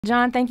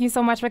John, thank you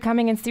so much for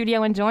coming in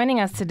studio and joining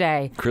us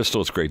today.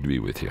 Crystal, it's great to be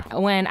with you.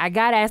 When I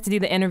got asked to do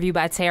the interview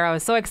by Tara, I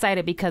was so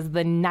excited because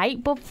the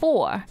night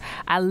before,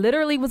 I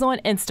literally was on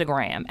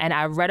Instagram and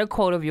I read a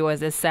quote of yours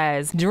that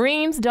says,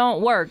 "Dreams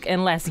don't work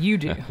unless you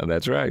do."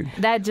 That's right.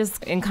 That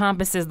just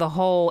encompasses the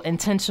whole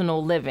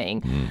intentional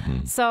living.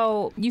 Mm-hmm.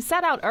 So you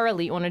set out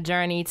early on a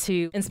journey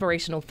to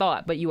inspirational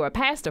thought, but you were a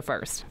pastor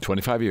first.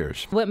 25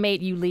 years. What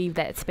made you leave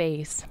that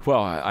space?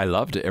 Well, I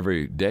loved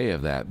every day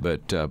of that,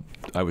 but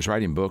I was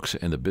writing books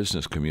and the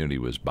business community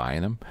was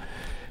buying them.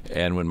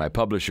 And when my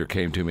publisher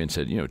came to me and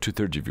said,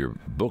 2/3 of your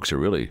books are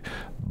really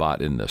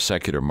bought in the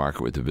secular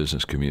market with the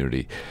business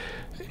community,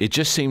 it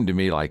just seemed to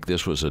me like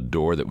this was a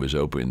door that was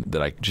open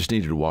that I just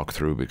needed to walk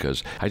through,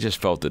 because I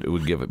just felt that it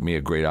would give me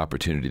a great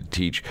opportunity to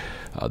teach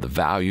the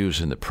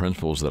values and the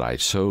principles that I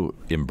so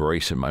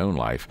embrace in my own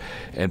life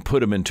and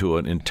put them into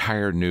an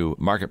entire new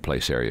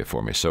marketplace area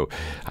for me. So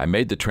I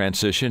made the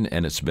transition,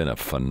 and it's been a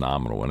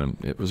phenomenal one, and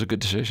it was a good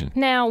decision.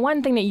 Now,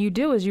 one thing that you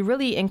do is you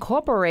really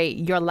incorporate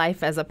your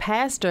life as a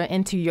pastor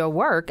into your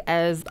work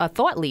as a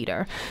thought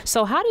leader.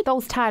 So how do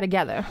those tie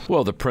together?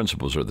 Well, the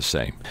principles are the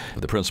same.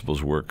 The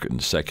principles work in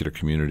the secular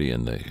community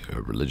and the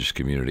religious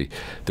community.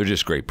 They're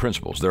just great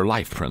principles. They're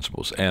life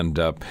principles. And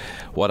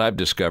what I've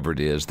discovered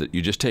is that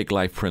you just take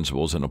life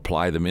principles and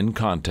apply them in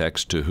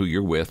context to who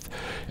you're with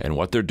and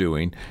what they're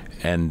doing,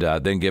 and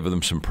then give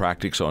them some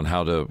practice on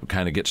how to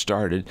kind of get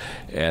started,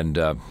 and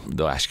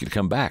they'll ask you to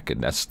come back.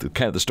 And that's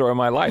kind of the story of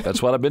my life.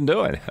 That's what I've been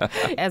doing.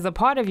 As a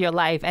part of your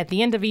life, at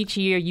the end of each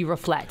year, you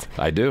reflect.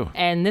 I do.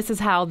 And this is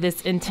how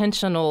this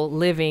intentional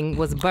living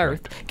was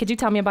birthed. Correct. Could you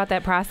tell me about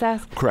that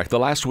process? Correct. The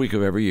last week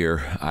of every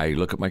year, I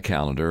look at my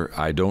calendar.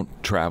 I don't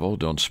travel,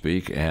 don't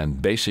speak,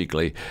 and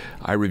basically,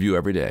 I review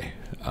every day.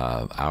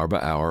 Hour by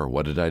hour,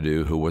 what did I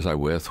do, who was I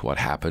with, what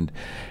happened,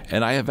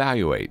 and I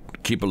evaluate.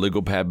 Keep a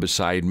legal pad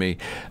beside me.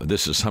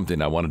 This is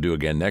something I want to do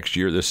again next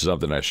year. This is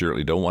something I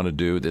certainly don't want to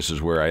do. This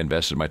is where I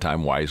invested my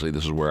time wisely.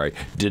 This is where I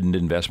didn't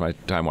invest my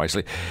time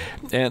wisely.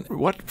 And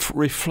what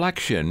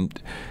reflection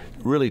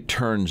really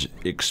turns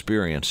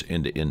experience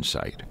into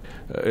insight.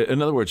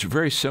 In other words,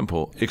 very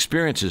simple,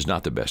 experience is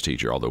not the best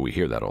teacher, although we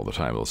hear that all the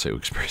time. They'll say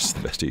experience is the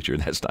best teacher,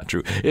 and that's not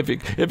true.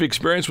 If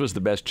experience was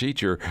the best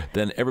teacher,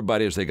 then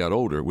everybody as they got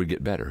older would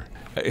get better.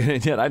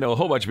 And yet I know a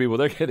whole bunch of people,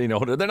 they're getting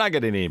older, they're not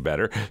getting any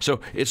better.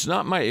 So it's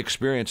not my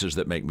experiences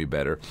that make me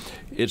better.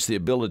 It's the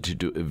ability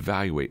to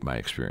evaluate my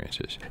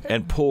experiences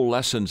and pull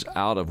lessons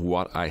out of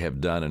what I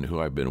have done and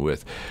who I've been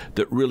with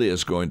that really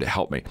is going to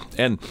help me.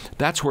 And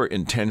that's where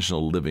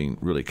intentional living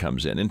really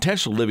comes in.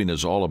 Intentional living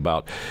is all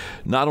about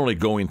not only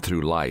going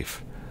through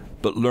life,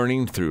 but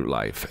learning through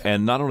life.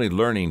 And not only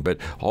learning, but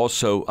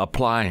also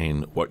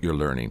applying what you're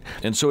learning.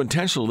 And so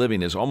intentional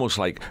living is almost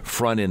like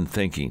front-end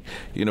thinking.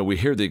 We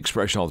hear the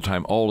expression all the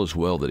time, all is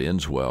well that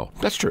ends well.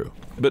 That's true.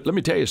 But let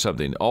me tell you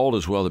something, all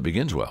is well that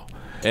begins well.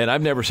 And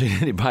I've never seen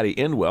anybody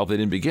end well if they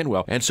didn't begin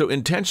well. And so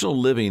intentional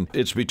living,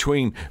 it's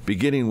between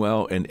beginning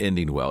well and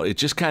ending well. It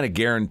just kind of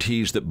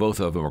guarantees that both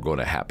of them are going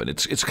to happen.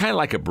 It's kind of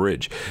like a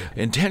bridge.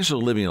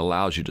 Intentional living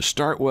allows you to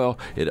start well.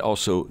 It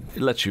also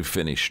lets you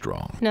finish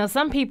strong. Now,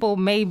 some people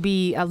may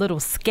be a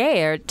little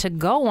scared to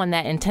go on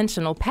that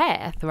intentional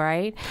path,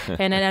 right?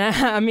 and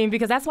I mean,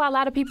 because that's why a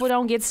lot of people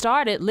don't get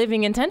started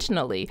living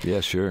intentionally.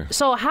 Yeah, sure.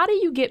 So how do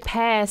you get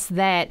past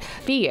that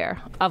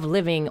fear of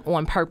living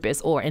on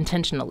purpose or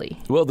intentionally?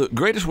 Well, the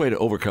greatest way to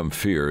overcome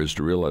fear is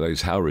to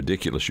realize how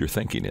ridiculous your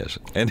thinking is.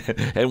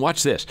 And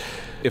watch this.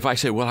 If I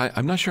say, well,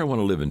 I'm not sure I want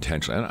to live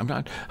intentionally, I'm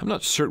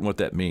not certain what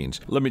that means.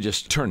 Let me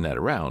just turn that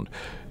around.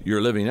 You're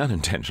living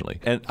unintentionally.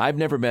 And I've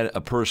never met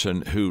a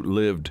person who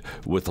lived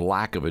with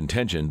lack of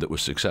intention that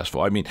was successful.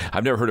 I mean,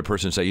 I've never heard a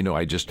person say,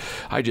 I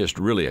just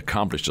really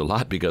accomplished a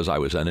lot because I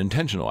was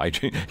unintentional. I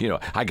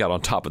got on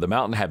top of the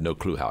mountain, have no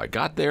clue how I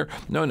got there.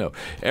 No.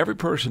 Every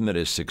person that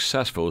is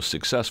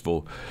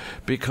successful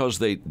because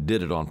they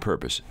did it on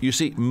purpose. You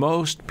see,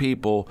 most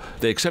people,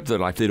 they accept their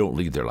life, they don't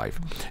lead their life.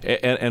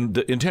 And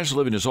the intentional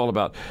living is all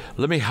about,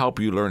 let me help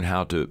you learn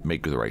how to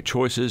make the right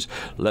choices.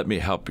 Let me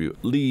help you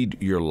lead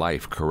your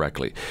life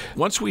correctly.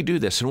 Once we do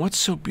this, and what's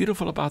so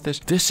beautiful about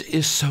this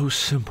is so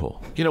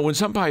simple. When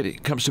somebody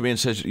comes to me and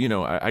says,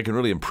 I can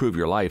really improve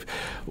your life,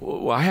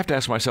 well, I have to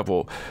ask myself,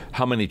 well,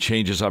 how many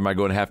changes am I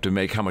going to have to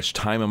make? How much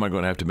time am I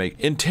going to have to make?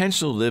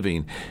 Intentional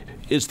living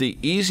is the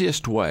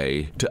easiest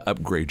way to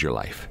upgrade your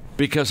life.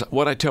 Because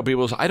what I tell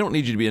people is, I don't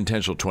need you to be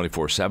intentional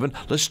 24/7.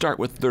 Let's start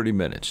with 30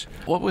 minutes.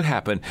 What would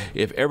happen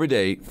if every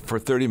day for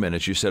 30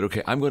 minutes you said,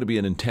 okay, I'm going to be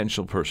an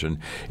intentional person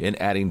in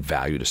adding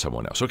value to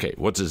someone else. Okay,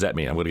 what does that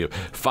mean? I'm going to give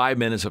 5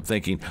 minutes of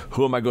thinking,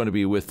 who am I going to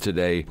be with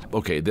today?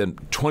 Okay, then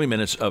 20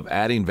 minutes of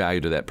adding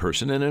value to that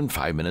person, and then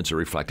 5 minutes of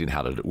reflecting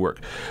how did it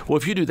work. Well,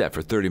 if you do that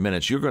for 30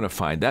 minutes, you're going to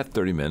find that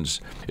 30 minutes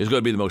is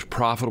going to be the most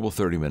profitable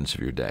 30 minutes of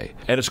your day.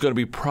 And it's going to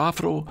be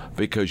profitable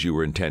because you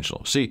were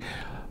intentional. See,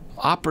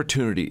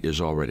 opportunity is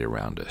already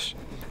around us.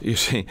 You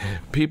see,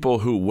 people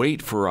who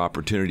wait for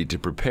opportunity to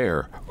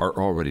prepare are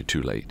already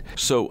too late.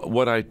 So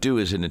what I do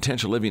is in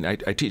intentional living, I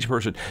teach a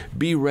person,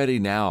 be ready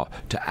now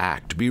to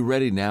act. Be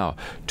ready now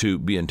to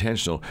be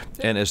intentional.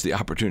 And as the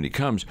opportunity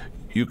comes,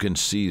 you can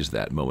seize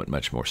that moment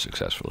much more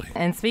successful.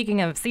 And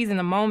speaking of seizing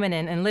the moment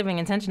and living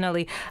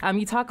intentionally,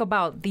 you talk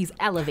about these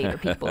elevator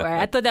people,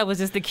 right? I thought that was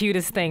just the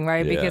cutest thing,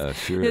 right? Yeah, because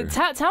sure.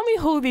 Tell me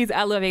who these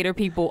elevator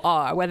people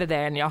are, whether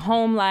they're in your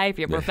home life,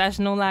 your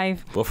professional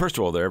life. Well, first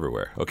of all, they're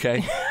everywhere,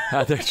 okay?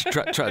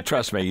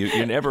 Trust me,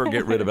 you never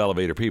get rid of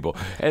elevator people.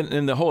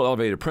 And the whole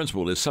elevator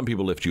principle is some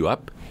people lift you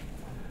up,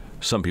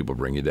 some people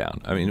bring you down.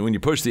 I mean, when you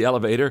push the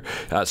elevator,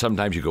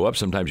 sometimes you go up,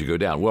 sometimes you go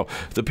down. Well,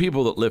 the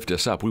people that lift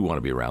us up, we want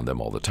to be around them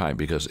all the time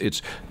because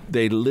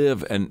they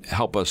live and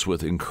help us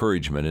with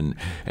encouragement,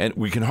 and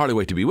we can hardly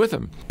wait to be with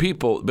them.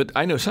 But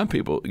I know some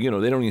people, they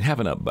don't even have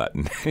an up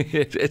button.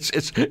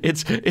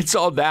 it's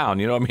all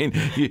down. I mean,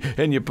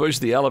 and you push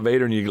the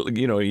elevator, and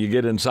you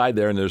get inside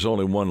there, and there's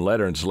only one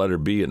letter, and it's letter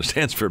B, and it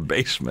stands for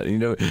basement.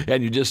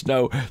 And you just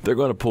know they're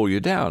going to pull you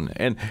down,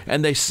 and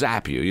they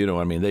sap you.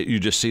 I mean, you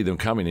just see them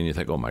coming, and you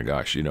think, oh my gosh,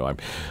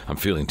 I'm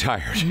feeling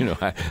tired.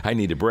 I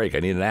need a break.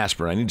 I need an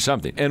aspirin. I need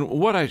something. And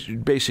what I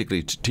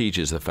basically teach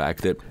is the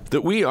fact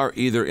that we are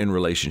either in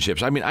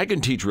relationships. I mean, I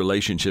can teach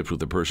relationships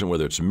with a person,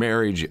 whether it's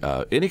marriage,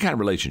 any kind of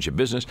relationship,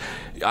 business.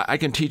 I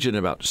can teach it in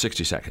about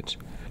 60 seconds.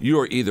 You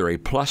are either a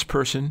plus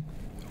person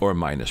or a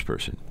minus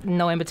person.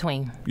 No in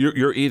between.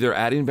 You're either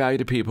adding value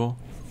to people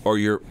or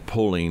you're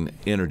pulling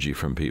energy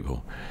from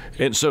people.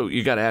 And so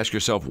you got to ask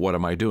yourself, what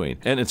am I doing?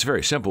 And it's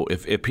very simple.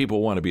 If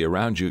people want to be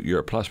around you, you're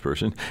a plus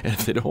person. And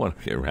if they don't want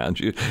to be around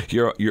you,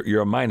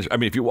 you're a minus. I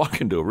mean, if you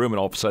walk into a room and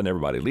all of a sudden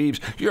everybody leaves,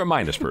 you're a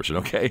minus person,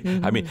 okay?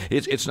 Mm-hmm. I mean,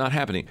 it's not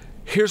happening.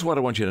 Here's what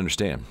I want you to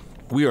understand.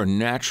 We are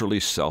naturally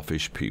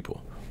selfish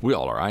people. We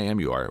all are. I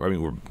am. You are. I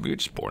mean, we're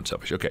just born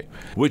selfish. Okay.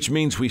 Which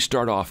means we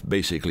start off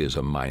basically as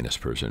a minus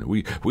person.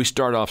 We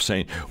start off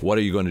saying, what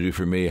are you going to do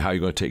for me? How are you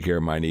going to take care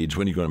of my needs?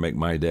 When are you going to make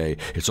my day?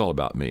 It's all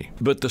about me.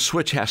 But the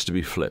switch has to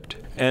be flipped.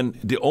 And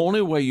the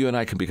only way you and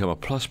I can become a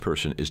plus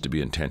person is to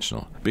be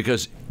intentional,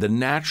 because the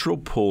natural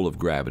pull of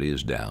gravity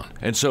is down.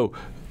 And so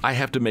I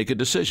have to make a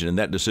decision, and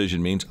that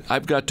decision means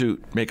I've got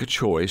to make a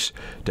choice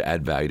to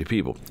add value to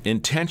people.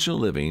 Intentional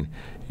living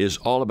is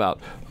all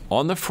about,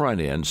 on the front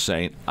end,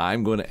 saying,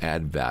 I'm going to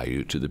add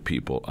value to the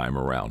people I'm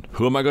around.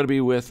 Who am I going to be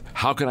with?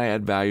 How can I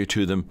add value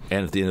to them?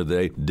 And at the end of the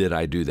day, did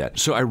I do that?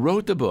 So I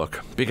wrote the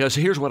book because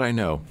here's what I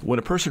know. When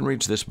a person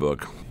reads this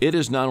book, it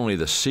is not only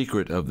the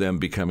secret of them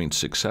becoming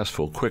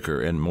successful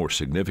quicker and more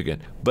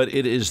significant, but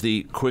it is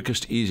the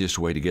quickest, easiest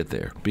way to get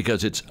there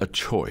because it's a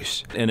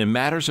choice. And in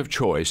matters of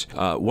choice,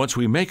 once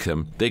we make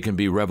them, they can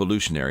be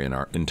revolutionary in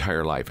our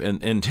entire life.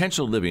 And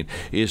intentional living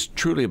is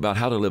truly about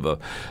how to live a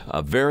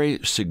very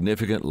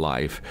significant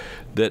life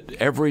that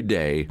every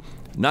day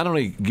not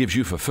only gives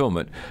you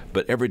fulfillment,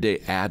 but every day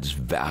adds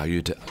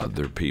value to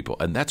other people.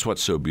 And that's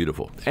what's so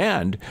beautiful.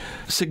 And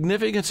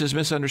significance is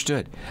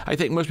misunderstood. I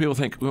think most people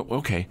think, well,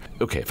 okay,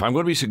 if I'm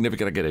going to be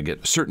significant, I got to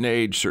get a certain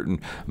age, certain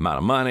amount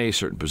of money,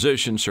 certain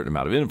position, certain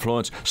amount of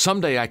influence.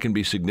 Someday I can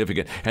be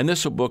significant. And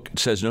this book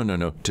says,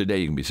 no, today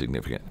you can be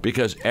significant.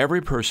 Because every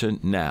person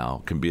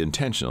now can be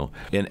intentional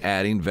in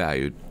adding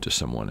value to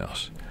someone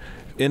else.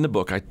 In the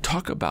book, I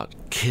talk about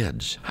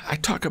kids. I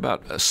talk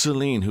about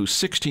Celine, who's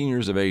 16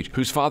 years of age,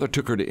 whose father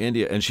took her to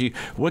India, and she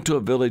went to a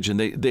village, and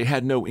they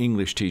had no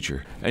English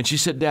teacher. And she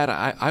said, Dad,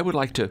 I would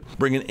like to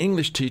bring an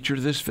English teacher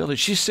to this village.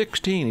 She's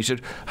 16. He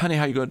said, honey,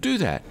 how are you going to do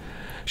that?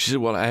 She said,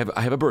 well, I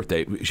have a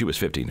birthday. She was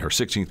 15. Her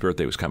 16th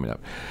birthday was coming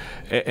up.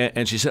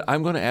 And she said,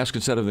 I'm going to ask,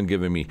 instead of them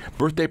giving me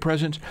birthday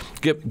presents,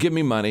 give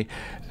me money,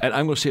 and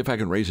I'm going to see if I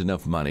can raise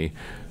enough money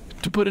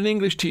to put an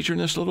English teacher in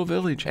this little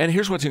village. And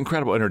here's what's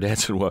incredible. And her dad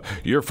said, well,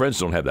 your friends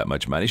don't have that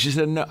much money. She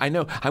said, no, I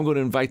know. I'm going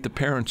to invite the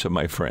parents of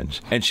my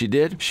friends. And she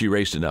did. She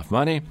raised enough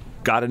money,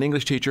 got an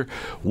English teacher,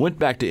 went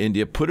back to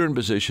India, put her in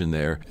position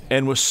there,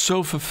 and was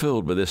so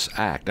fulfilled by this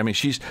act. I mean,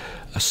 she's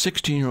a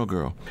 16-year-old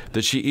girl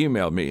that she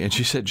emailed me, and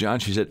she said, John,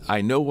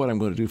 I know what I'm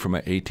going to do for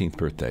my 18th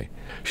birthday.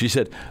 She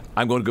said,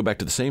 I'm going to go back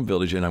to the same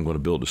village, and I'm going to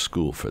build a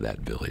school for that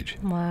village.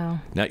 Wow.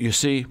 Now, you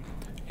see,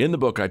 in the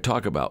book, I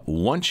talk about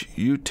once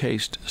you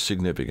taste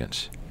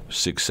significance,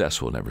 success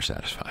will never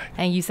satisfy.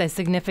 And you say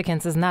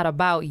significance is not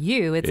about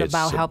you, it's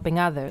about helping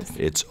others.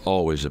 It's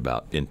always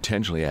about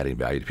intentionally adding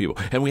value to people.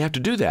 And we have to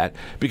do that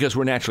because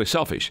we're naturally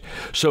selfish.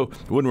 So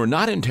when we're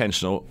not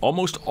intentional,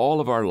 almost all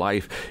of our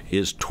life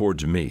is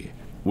towards me.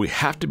 We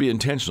have to be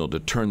intentional to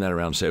turn that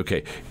around and say,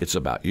 okay, it's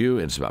about you,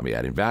 and it's about me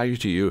adding value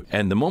to you.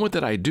 And the moment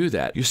that I do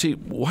that, you see,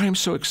 why I'm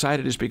so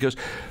excited is because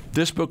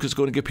this book is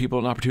going to give people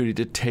an opportunity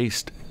to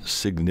taste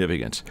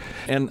significance.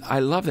 And I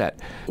love that.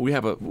 We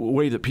have a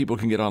way that people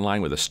can get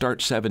online with a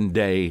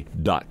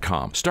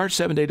start7day.com.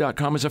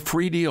 Start7day.com is a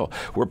free deal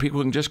where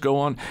people can just go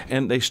on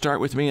and they start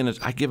with me, and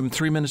I give them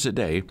 3 minutes a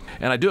day.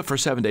 And I do it for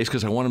 7 days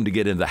because I want them to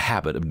get in the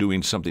habit of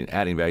doing something,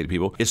 adding value to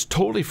people. It's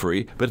totally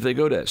free, but if they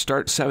go to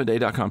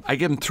start7day.com, I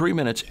give them 3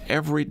 minutes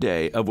every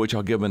day, of which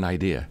I'll give them an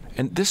idea.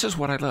 And this is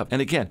what I love. And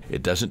again,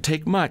 it doesn't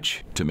take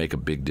much to make a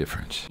big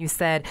difference. You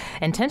said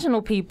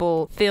intentional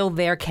people fill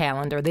their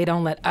calendar. They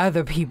don't let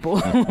other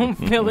people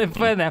fill it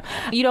for them.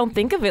 You don't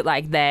think of it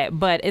like that,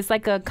 but it's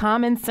like a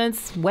common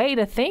sense way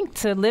to think,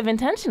 to live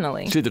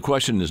intentionally. See, the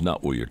question is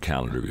not, will your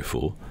calendar be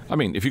full? I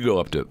mean, if you go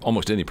up to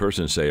almost any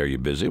person and say, are you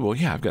busy? Well,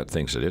 yeah, I've got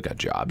things to do. I've got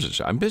jobs.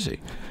 I'm busy.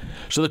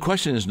 So the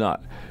question is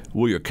not,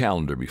 will your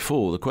calendar be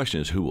full? The question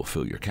is, who will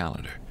fill your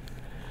calendar?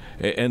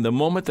 And the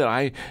moment that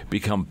I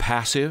become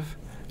passive,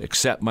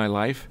 accept my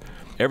life,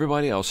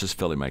 everybody else is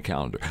filling my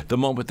calendar. The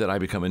moment that I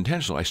become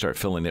intentional, I start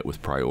filling it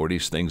with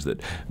priorities, things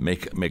that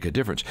make a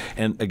difference.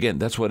 And again,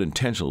 that's what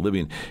intentional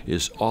living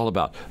is all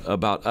about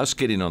us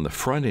getting on the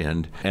front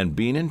end and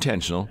being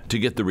intentional to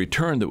get the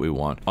return that we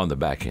want on the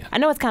back end. I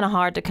know it's kind of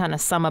hard to kind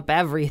of sum up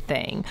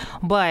everything,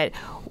 but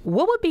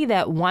what would be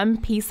that one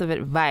piece of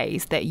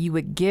advice that you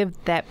would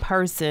give that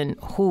person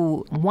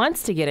who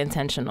wants to get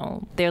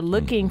intentional? They're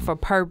looking for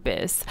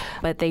purpose,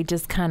 but they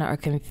just kind of are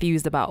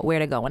confused about where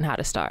to go and how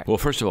to start. Well,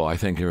 first of all, I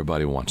think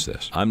everybody wants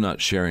this. I'm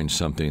not sharing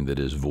something that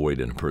is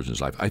void in a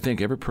person's life. I think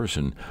every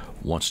person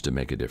wants to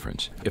make a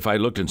difference. If I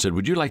looked and said,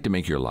 would you like to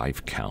make your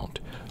life count?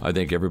 I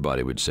think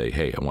everybody would say,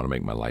 hey, I want to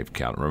make my life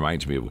count. It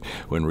reminds me of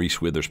when Reese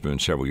Witherspoon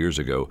several years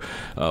ago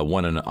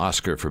won an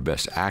Oscar for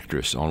Best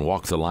Actress on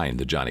Walk the Line,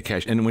 the Johnny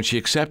Cash. And when she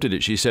accepted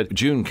it, she said,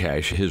 June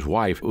Cash, his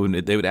wife,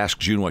 when they would ask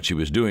June what she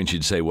was doing,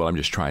 she'd say, well, I'm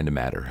just trying to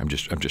matter. I'm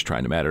just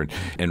trying to matter.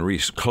 And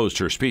Reese closed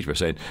her speech by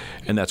saying,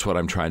 and that's what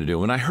I'm trying to do.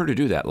 When I heard her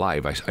do that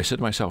live, I said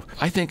to myself,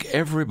 I think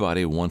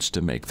everybody wants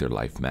to make their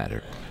life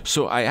matter.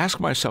 So I asked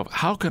myself,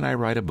 how can I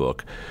write a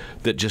book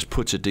that just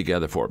puts it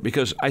together for it?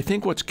 Because I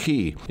think what's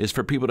key is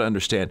for people to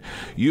understand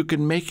you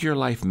can make your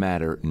life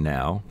matter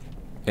now,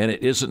 and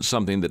it isn't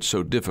something that's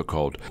so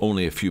difficult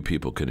only a few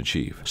people can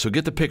achieve. So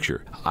get the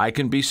picture. I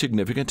can be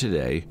significant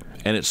today,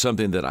 and it's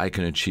something that I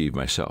can achieve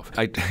myself.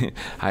 I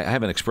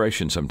have an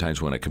expression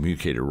sometimes when I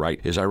communicate or write,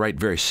 is I write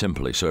very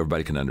simply so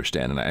everybody can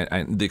understand.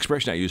 And the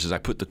expression I use is I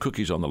put the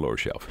cookies on the lower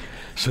shelf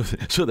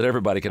so that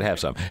everybody can have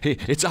some. Hey,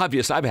 it's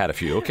obvious I've had a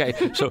few,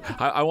 okay? So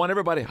I want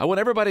everybody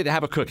to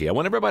have a cookie. I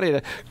want everybody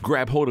to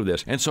grab hold of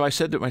this. And so I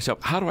said to myself,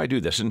 how do I do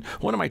this? And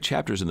one of my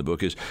chapters in the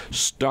book is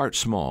start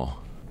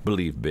small,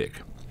 believe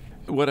big.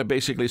 What I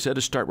basically said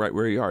is start right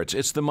where you are.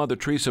 It's the Mother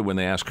Teresa when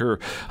they asked her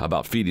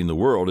about feeding the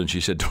world, and she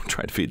said, don't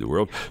try to feed the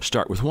world.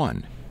 Start with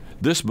one.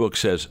 This book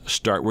says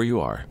start where you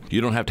are.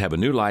 You don't have to have a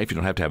new life. You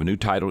don't have to have a new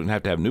title. You don't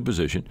have to have a new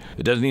position.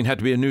 It doesn't even have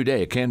to be a new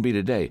day. It can be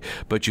today.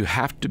 But you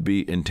have to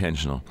be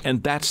intentional.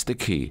 And that's the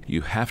key.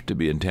 You have to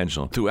be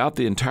intentional. Throughout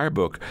the entire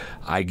book,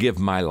 I give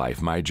my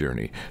life, my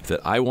journey,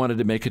 that I wanted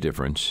to make a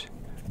difference,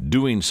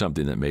 doing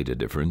something that made a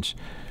difference,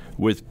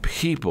 with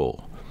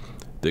people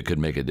that could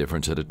make a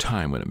difference at a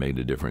time when it made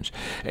a difference.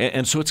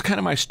 And so it's kind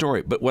of my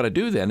story. But what I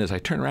do then is I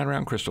turn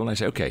around, Crystal, and I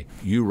say, okay,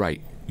 you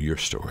write your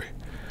story.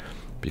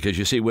 Because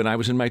you see, when I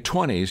was in my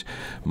 20s,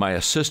 my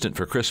assistant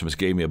for Christmas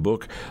gave me a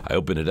book. I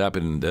opened it up,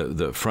 and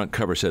the front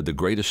cover said, the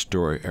greatest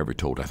story ever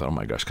told. I thought, oh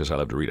my gosh, because I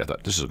love to read. I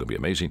thought, this is going to be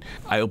amazing.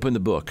 I opened the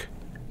book,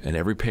 and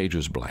every page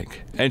was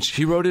blank. And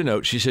she wrote a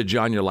note. She said,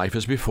 John, your life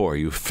is before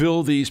you.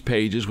 Fill these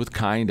pages with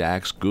kind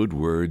acts, good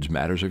words,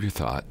 matters of your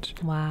thoughts.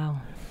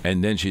 Wow.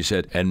 And then she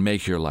said, and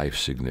make your life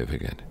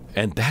significant.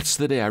 And that's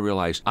the day I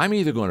realized I'm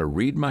either going to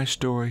read my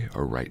story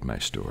or write my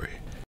story.